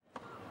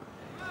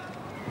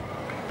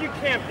You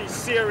can't be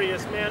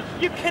serious, man.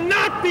 You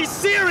cannot be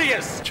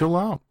serious! Chill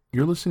out.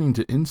 You're listening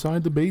to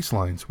Inside the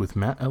Baselines with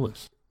Matt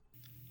Ellis.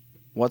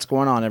 What's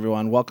going on,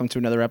 everyone? Welcome to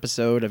another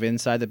episode of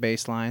Inside the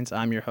Baselines.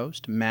 I'm your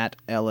host, Matt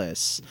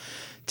Ellis.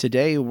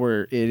 Today,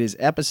 it is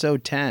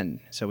episode 10,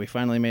 so we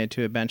finally made it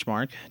to a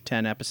benchmark,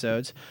 10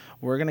 episodes.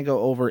 We're going to go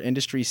over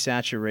industry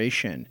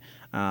saturation.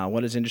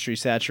 What does industry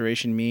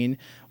saturation mean?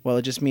 Well,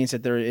 it just means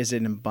that there is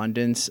an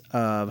abundance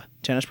of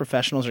tennis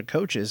professionals or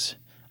coaches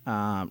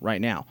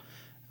right now.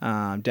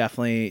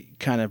 Definitely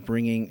kind of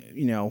bringing,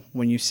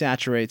 when you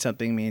saturate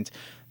something means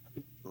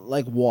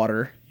like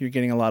water, you're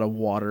getting a lot of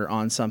water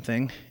on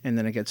something and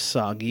then it gets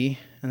soggy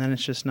and then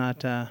it's just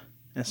not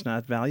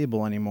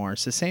valuable anymore.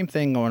 It's the same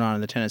thing going on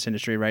in the tennis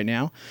industry right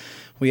now.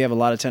 We have a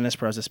lot of tennis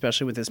pros,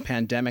 especially with this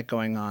pandemic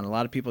going on. A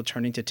lot of people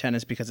turning to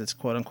tennis because it's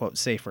quote unquote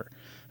safer,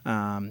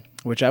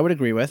 which I would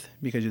agree with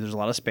because there's a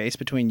lot of space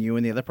between you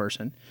and the other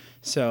person.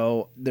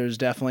 So there's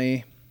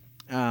definitely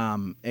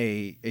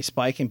a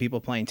spike in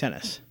people playing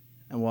tennis.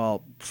 And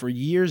while for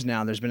years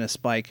now there's been a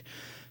spike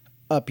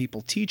of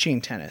people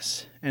teaching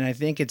tennis, and I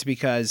think it's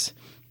because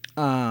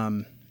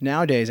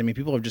nowadays,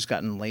 people have just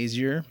gotten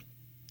lazier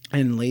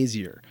and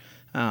lazier.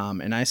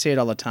 And I say it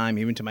all the time,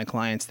 even to my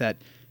clients, that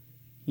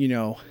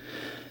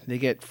they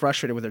get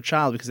frustrated with their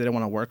child because they don't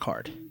want to work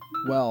hard.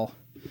 Well,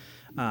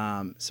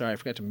 sorry, I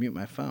forgot to mute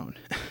my phone.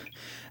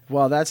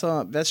 Well, that's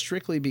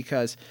strictly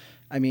because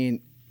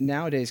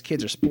nowadays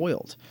kids are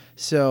spoiled.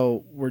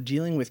 So we're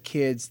dealing with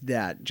kids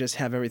that just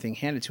have everything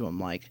handed to them,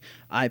 like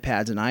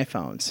iPads and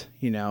iPhones,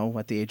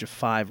 at the age of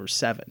 5 or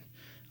 7.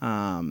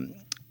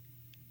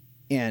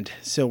 And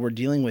so we're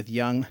dealing with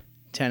young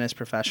tennis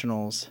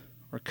professionals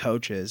or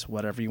coaches,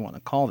 whatever you want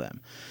to call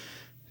them,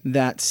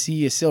 that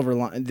see a silver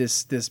line,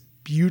 this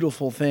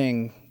beautiful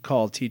thing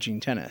called teaching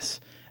tennis.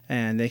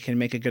 And they can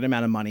make a good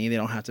amount of money. They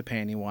don't have to pay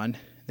anyone.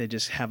 They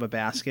just have a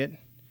basket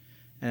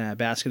and a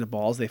basket of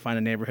balls. They find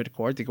a neighborhood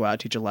court. They go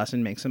out, teach a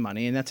lesson, make some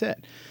money, and that's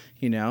it.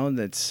 They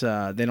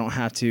don't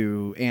have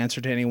to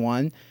answer to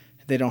anyone.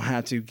 They don't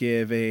have to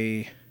give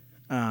a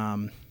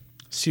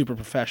super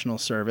professional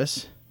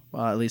service.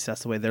 Well, at least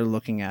that's the way they're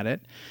looking at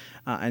it.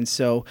 And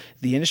so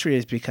the industry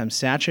has become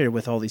saturated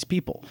with all these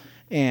people.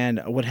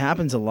 And what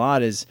happens a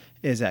lot is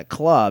at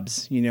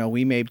clubs,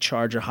 we may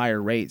charge a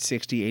higher rate,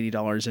 $60,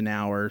 $80 an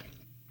hour,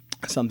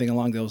 something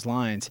along those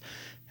lines.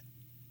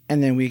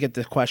 And then we get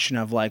the question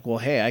of like, well,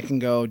 hey, I can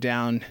go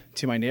down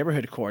to my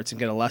neighborhood courts and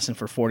get a lesson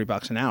for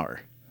 $40 an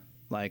hour.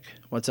 Like,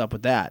 what's up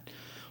with that?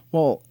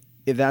 Well,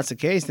 if that's the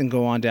case, then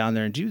go on down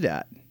there and do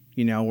that.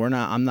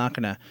 I'm not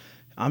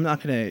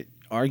gonna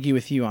argue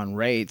with you on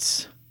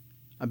rates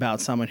about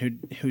someone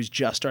who's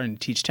just starting to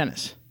teach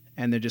tennis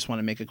and they just want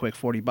to make a quick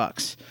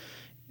 $40.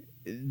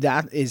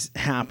 That is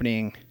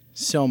happening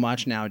so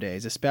much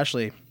nowadays,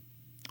 especially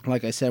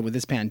like I said, with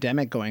this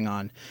pandemic going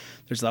on.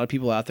 There's a lot of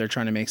people out there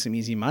trying to make some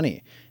easy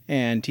money.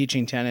 And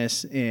teaching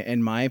tennis,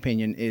 in my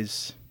opinion,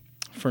 is,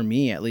 for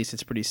me at least,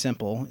 it's pretty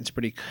simple. It's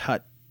pretty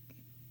cut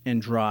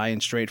and dry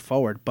and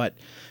straightforward. But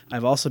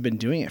I've also been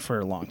doing it for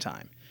a long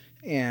time.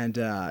 And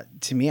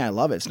to me, I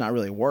love it. It's not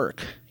really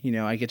work.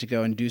 I get to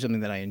go and do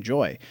something that I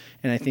enjoy.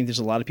 And I think there's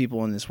a lot of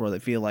people in this world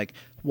that feel like,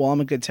 well,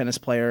 I'm a good tennis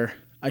player,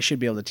 I should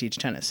be able to teach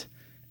tennis.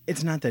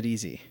 It's not that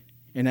easy.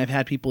 And I've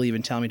had people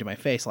even tell me to my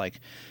face,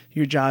 like,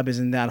 your job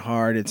isn't that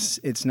hard.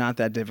 It's not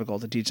that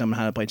difficult to teach someone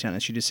how to play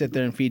tennis. You just sit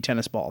there and feed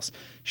tennis balls.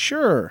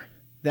 Sure,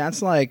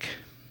 that's like,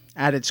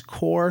 at its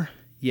core,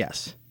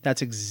 yes,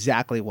 that's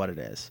exactly what it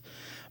is.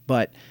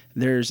 But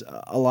there's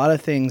a lot of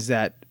things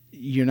that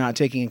you're not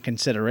taking in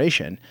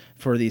consideration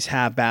for these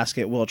have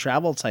basket, will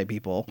travel type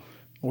people,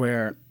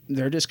 where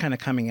they're just kind of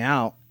coming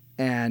out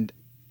and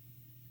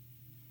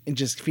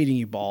just feeding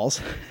you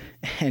balls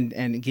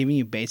and giving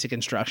you basic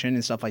instruction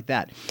and stuff like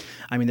that.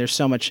 There's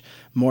so much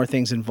more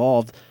things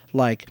involved,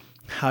 like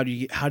how do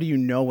you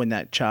know when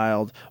that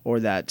child or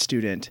that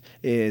student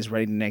is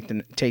ready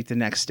to take the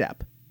next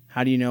step?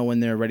 How do you know when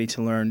they're ready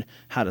to learn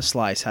how to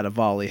slice, how to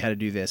volley, how to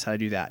do this, how to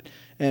do that?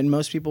 And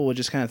most people will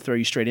just kind of throw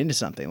you straight into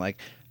something like,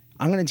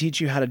 I'm going to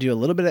teach you how to do a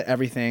little bit of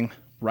everything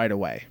right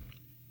away.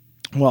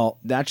 Well,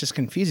 that just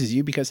confuses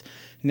you because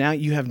now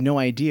you have no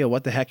idea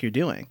what the heck you're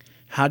doing.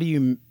 How do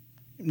you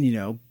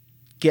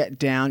get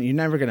down? You're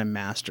never going to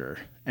master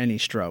any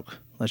stroke.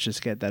 Let's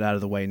just get that out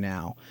of the way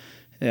now.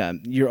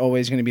 You're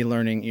always going to be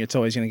learning. It's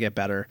always going to get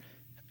better,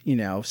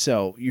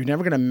 so you're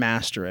never going to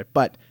master it.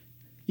 But,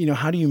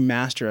 how do you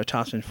master a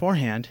topspin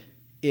forehand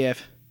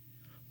if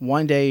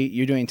one day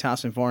you're doing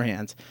topspin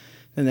forehands,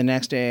 then the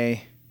next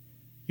day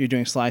you're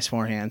doing slice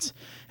forehands,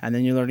 and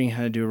then you're learning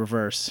how to do a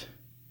reverse,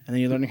 and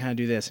then you're learning how to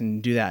do this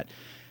and do that.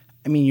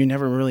 You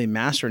never really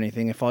master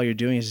anything if all you're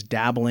doing is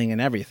dabbling in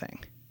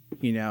everything.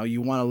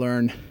 You want to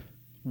learn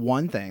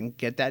one thing,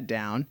 get that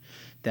down,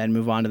 then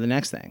move on to the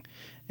next thing.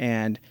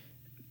 And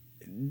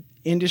the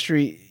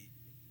industry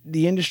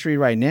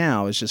right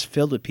now is just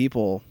filled with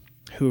people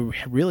who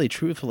really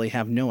truthfully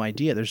have no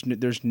idea.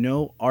 There's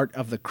no art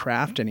of the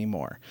craft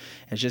anymore.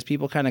 It's just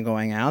people kind of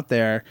going out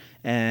there,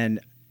 and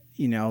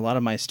a lot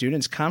of my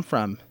students come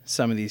from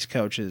some of these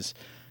coaches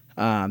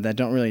that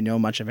don't really know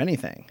much of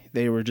anything.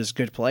 They were just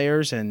good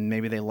players, and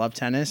maybe they love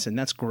tennis, and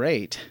that's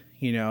great.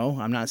 You know,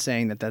 I'm not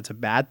saying that that's a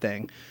bad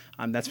thing.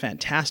 That's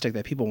fantastic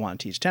that people want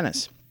to teach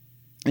tennis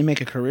and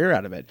make a career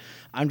out of it.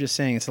 I'm just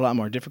saying it's a lot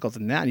more difficult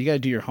than that. You got to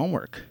do your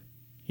homework.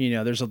 You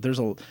know,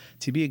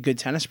 to be a good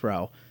tennis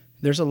pro,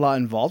 there's a lot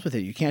involved with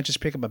it. You can't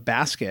just pick up a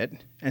basket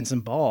and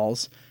some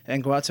balls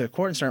and go out to a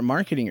court and start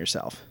marketing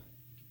yourself.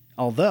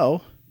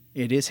 Although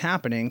it is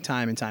happening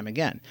time and time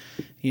again,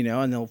 you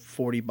know, and they'll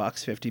 $40,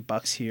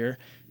 $50 here.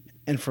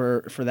 And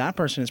for that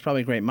person, it's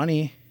probably great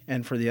money.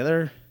 And for the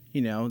other,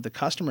 you know, the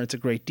customer, it's a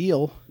great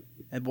deal.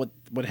 And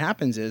what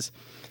happens is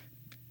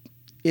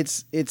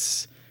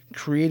it's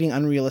creating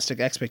unrealistic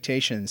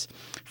expectations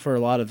for a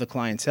lot of the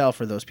clientele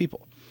for those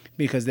people,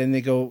 because then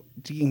they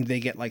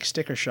get like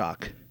sticker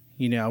shock.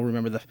 You know,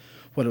 remember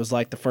what it was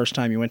like the first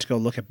time you went to go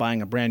look at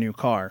buying a brand new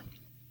car,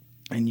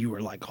 and you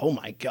were like, oh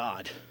my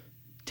God,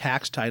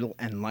 tax, title,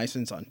 and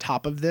license on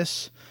top of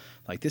this?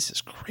 Like, this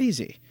is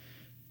crazy.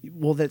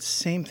 Well, that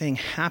same thing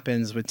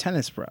happens with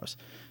tennis pros.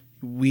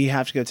 We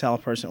have to go tell a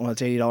person, well,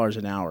 it's $80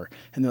 an hour.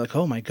 And they're like,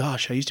 oh my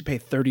gosh, I used to pay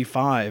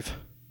 $35,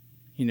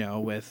 you know,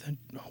 with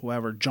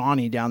whoever,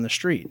 Johnny down the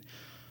street.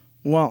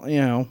 Well,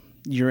 you know,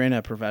 you're in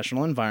a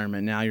professional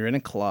environment now. You're in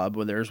a club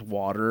where there's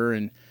water,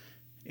 and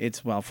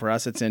for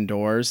us, it's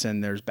indoors,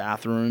 and there's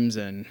bathrooms,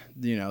 and,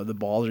 you know, the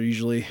balls are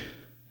usually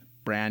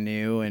brand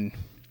new. And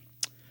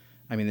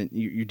I mean,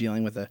 you're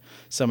dealing with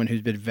someone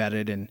who's been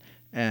vetted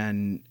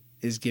and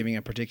is giving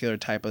a particular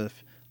type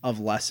of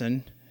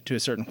lesson to a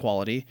certain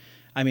quality.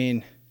 I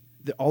mean,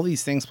 all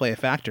these things play a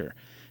factor.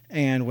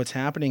 And what's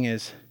happening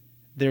is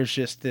there's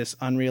just this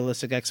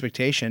unrealistic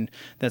expectation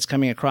that's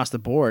coming across the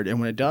board. And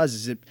what it does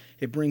is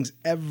it brings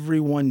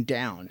everyone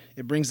down.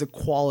 It brings the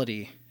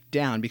quality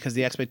down because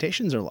the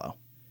expectations are low.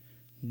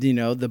 You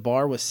know, the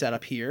bar was set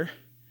up here,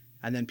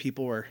 and then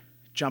people were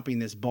jumping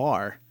this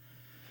bar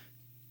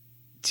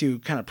to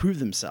kind of prove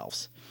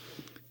themselves.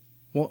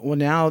 Well,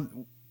 now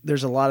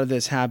there's a lot of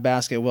this have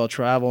basket, will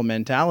travel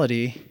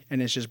mentality,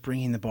 and it's just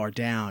bringing the bar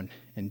down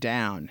and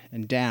down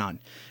and down.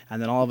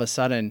 And then all of a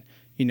sudden,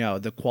 you know,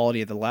 the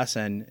quality of the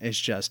lesson is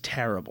just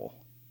terrible.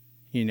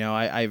 You know,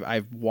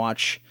 I've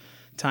watched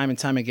time and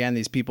time again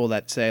these people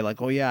that say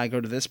like, oh yeah, I go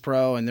to this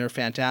pro and they're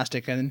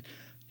fantastic. And,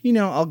 you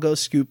know, I'll go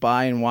scoot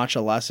by and watch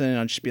a lesson, and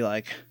I'll just be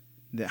like,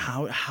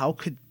 how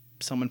could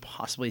someone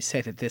possibly say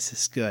that this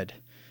is good?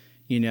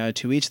 You know,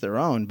 to each their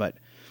own, but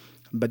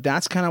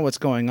that's kind of what's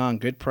going on.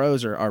 Good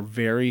pros are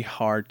very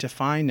hard to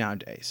find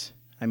nowadays.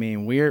 I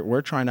mean,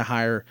 we're trying to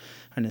hire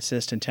an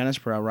assistant tennis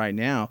pro right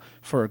now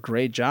for a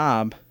great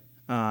job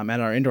at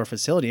our indoor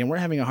facility, and we're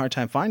having a hard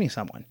time finding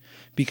someone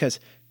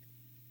because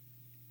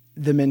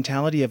the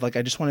mentality of like,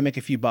 I just want to make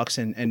a few bucks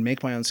and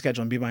make my own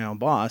schedule and be my own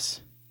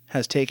boss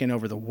has taken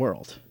over the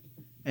world.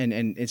 And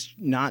it's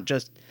not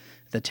just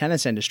the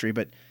tennis industry,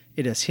 but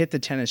it has hit the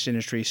tennis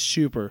industry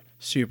super,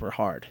 super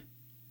hard.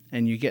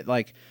 And you get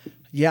like,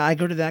 yeah, I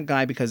go to that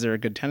guy because they're a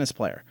good tennis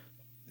player.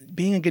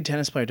 Being a good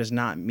tennis player does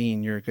not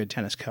mean you're a good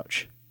tennis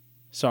coach.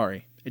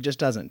 Sorry, it just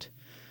doesn't.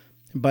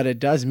 But it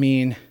does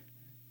mean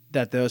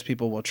that those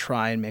people will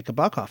try and make a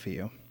buck off of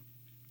you.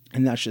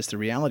 And that's just the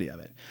reality of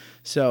it.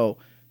 So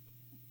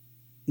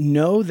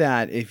know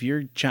that if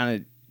you're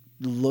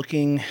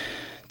looking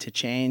to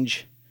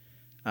change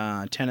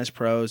tennis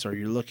pros, or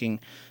you're looking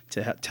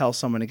to tell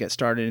someone to get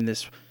started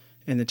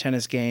in the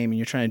tennis game, and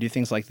you're trying to do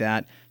things like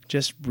that,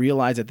 just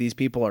realize that these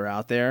people are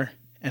out there,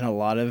 and a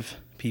lot of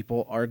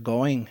people are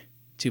going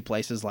to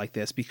places like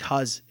this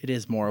because it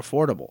is more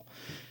affordable.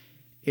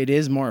 It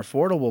is more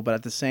affordable, but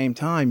at the same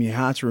time, you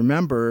have to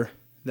remember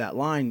that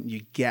line,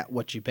 you get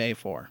what you pay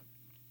for.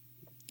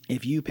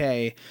 If you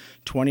pay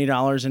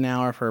 $20 an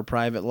hour for a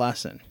private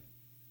lesson,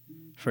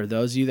 for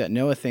those of you that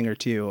know a thing or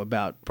two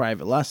about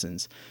private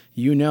lessons,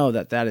 you know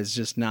that is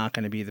just not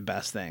going to be the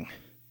best thing.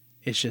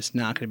 It's just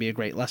not going to be a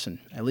great lesson,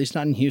 at least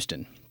not in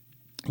Houston.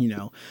 You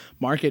know,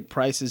 market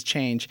prices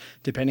change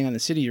depending on the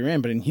city you're in,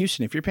 but in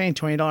Houston, if you're paying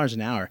 $20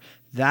 an hour,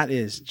 that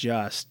is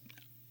just,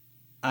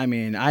 I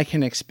mean, I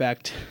can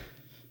expect,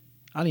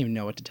 I don't even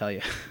know what to tell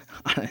you,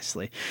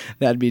 honestly.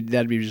 That'd be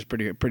just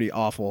pretty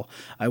awful.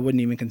 I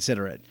wouldn't even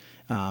consider it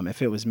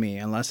if it was me,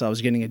 unless I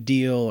was getting a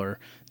deal or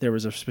there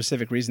was a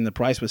specific reason the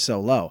price was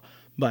so low.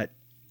 But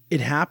it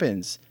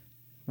happens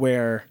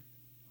where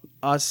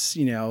us,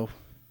 you know,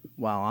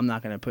 well, I'm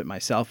not going to put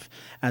myself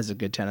as a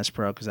good tennis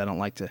pro because I don't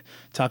like to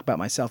talk about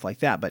myself like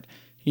that. But,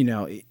 you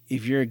know,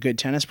 if you're a good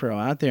tennis pro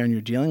out there and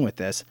you're dealing with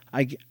this,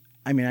 I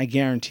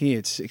guarantee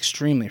it's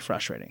extremely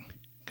frustrating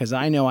because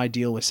I know I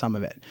deal with some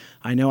of it.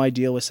 I know I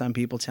deal with some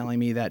people telling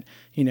me that,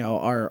 you know,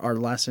 our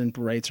lesson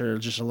rates are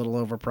just a little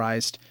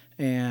overpriced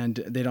and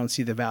they don't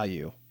see the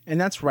value. And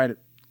that's right.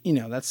 You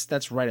know,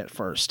 that's right at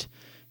first.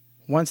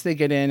 Once they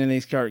get in and they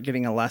start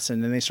getting a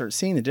lesson and they start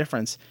seeing the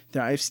difference,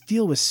 I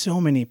deal with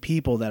so many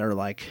people that are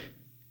like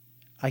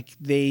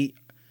they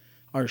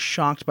are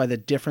shocked by the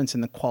difference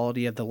in the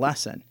quality of the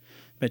lesson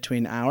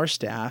between our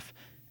staff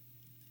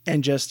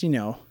and just, you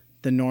know,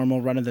 the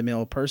normal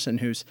run-of-the-mill person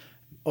who's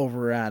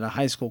over at a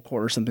high school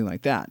court or something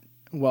like that.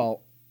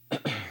 Well,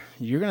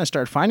 you're going to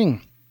start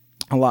finding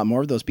a lot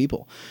more of those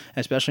people,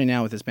 especially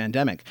now with this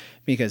pandemic,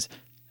 because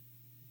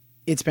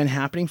it's been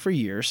happening for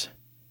years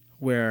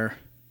where,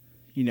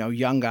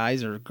 young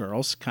guys or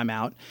girls come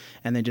out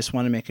and they just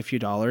want to make a few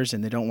dollars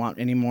and they don't want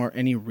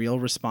any real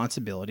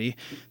responsibility.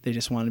 They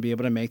just want to be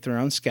able to make their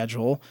own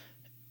schedule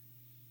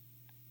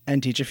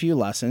and teach a few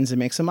lessons and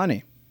make some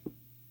money.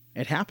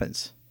 It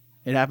happens.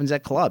 It happens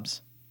at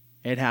clubs.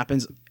 It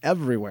happens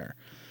everywhere.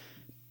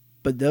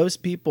 But those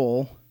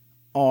people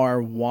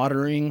are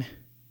watering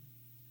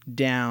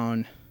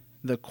down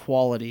the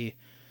quality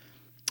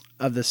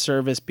of the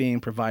service being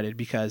provided,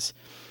 because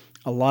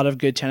a lot of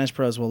good tennis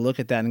pros will look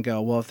at that and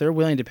go, well, if they're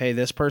willing to pay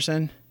this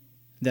person,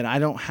 then I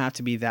don't have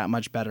to be that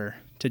much better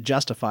to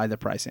justify the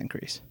price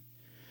increase.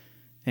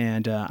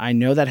 And I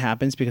know that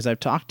happens because I've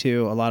talked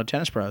to a lot of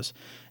tennis pros,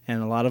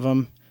 and a lot of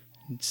them,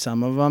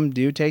 some of them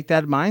do take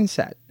that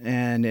mindset,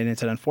 and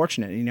it's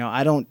unfortunate.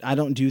 I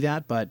don't do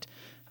that, but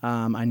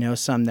I know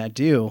some that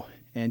do.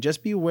 And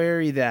just be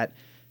wary that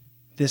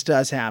this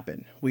does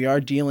happen. We are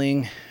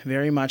dealing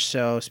very much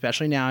so,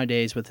 especially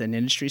nowadays, with an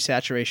industry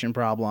saturation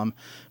problem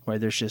where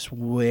there's just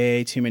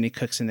way too many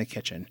cooks in the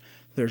kitchen.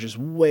 There's just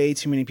way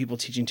too many people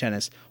teaching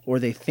tennis, or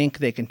they think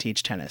they can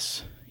teach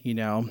tennis.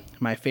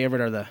 My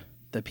favorite are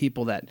the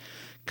people that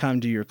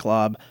come to your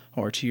club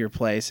or to your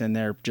place and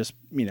they're just,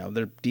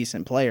 they're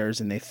decent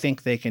players and they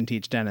think they can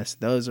teach tennis.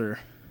 Those are,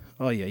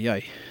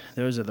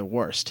 those are the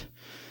worst.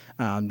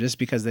 Just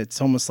because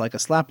it's almost like a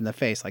slap in the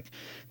face, like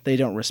they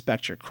don't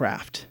respect your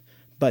craft.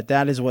 But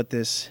that is what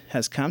this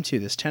has come to,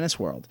 this tennis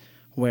world,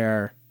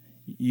 where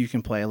you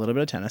can play a little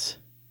bit of tennis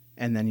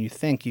and then you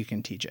think you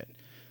can teach it.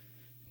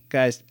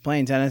 Guys,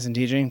 playing tennis and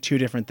teaching, two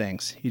different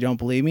things. You don't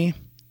believe me?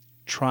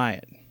 Try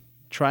it.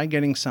 Try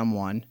getting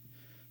someone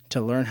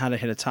to learn how to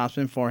hit a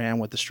topspin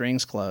forehand with the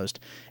strings closed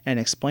and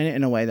explain it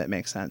in a way that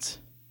makes sense.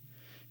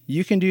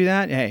 You can do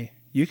that. Hey,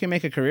 you can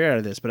make a career out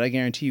of this, but I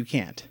guarantee you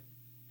can't,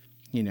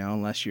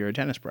 unless you're a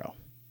tennis pro.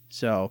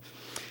 So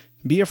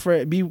be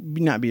wary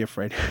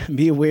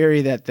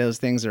that those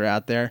things are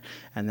out there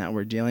and that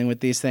we're dealing with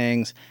these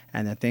things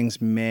and that things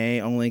may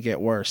only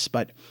get worse.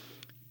 But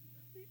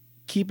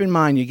keep in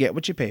mind, you get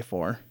what you pay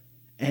for,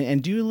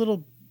 and do a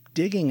little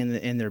digging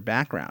in their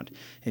background.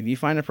 If you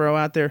find a pro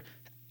out there,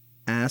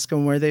 ask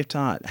them where they've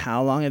taught,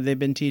 how long have they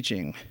been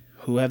teaching,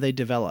 who have they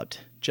developed.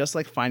 Just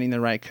like finding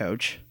the right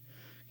coach,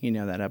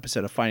 that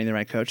episode of Finding the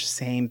Right Coach,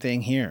 same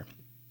thing here.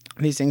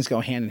 These things go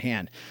hand in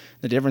hand.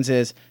 The difference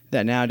is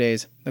that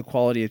nowadays the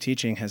quality of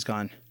teaching has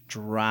gone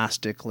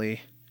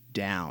drastically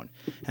down.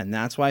 And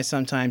that's why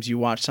sometimes you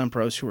watch some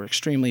pros who are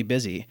extremely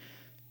busy.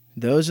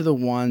 Those are the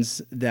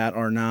ones that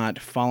are not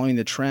following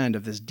the trend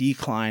of this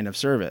decline of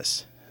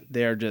service.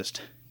 They're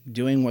just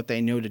doing what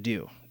they know to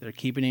do. They're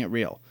keeping it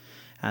real.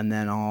 And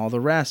then all the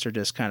rest are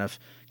just kind of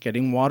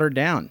getting watered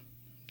down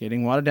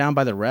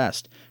by the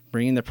rest,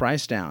 bringing the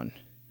price down.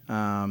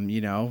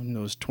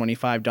 Those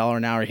 $25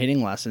 an hour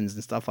hitting lessons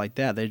and stuff like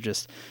that,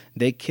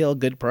 they kill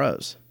good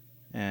pros.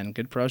 And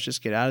good pros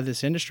just get out of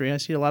this industry. I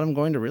see a lot of them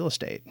going to real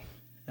estate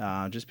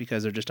just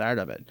because they're just tired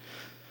of it.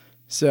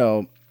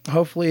 So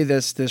hopefully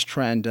this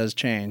trend does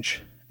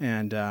change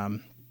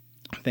and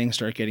things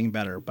start getting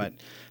better. But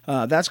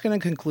that's going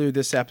to conclude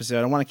this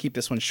episode. I want to keep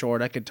this one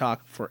short. I could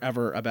talk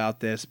forever about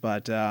this,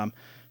 but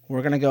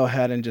we're going to go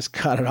ahead and just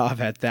cut it off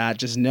at that.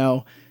 Just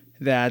know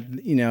that,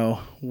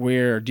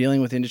 we're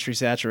dealing with industry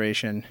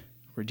saturation.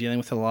 We're dealing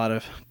with a lot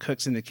of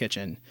cooks in the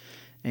kitchen.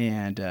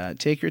 And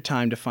take your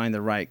time to find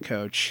the right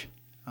coach.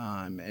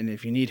 And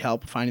if you need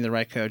help finding the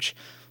right coach,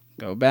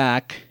 go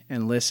back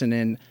and listen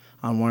in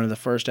on one of the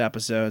first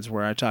episodes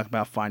where I talk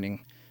about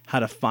how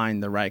to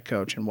find the right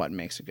coach and what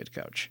makes a good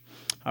coach.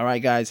 All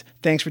right, guys,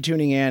 thanks for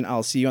tuning in.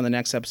 I'll see you on the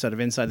next episode of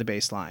Inside the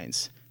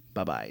Baselines.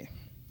 Bye-bye.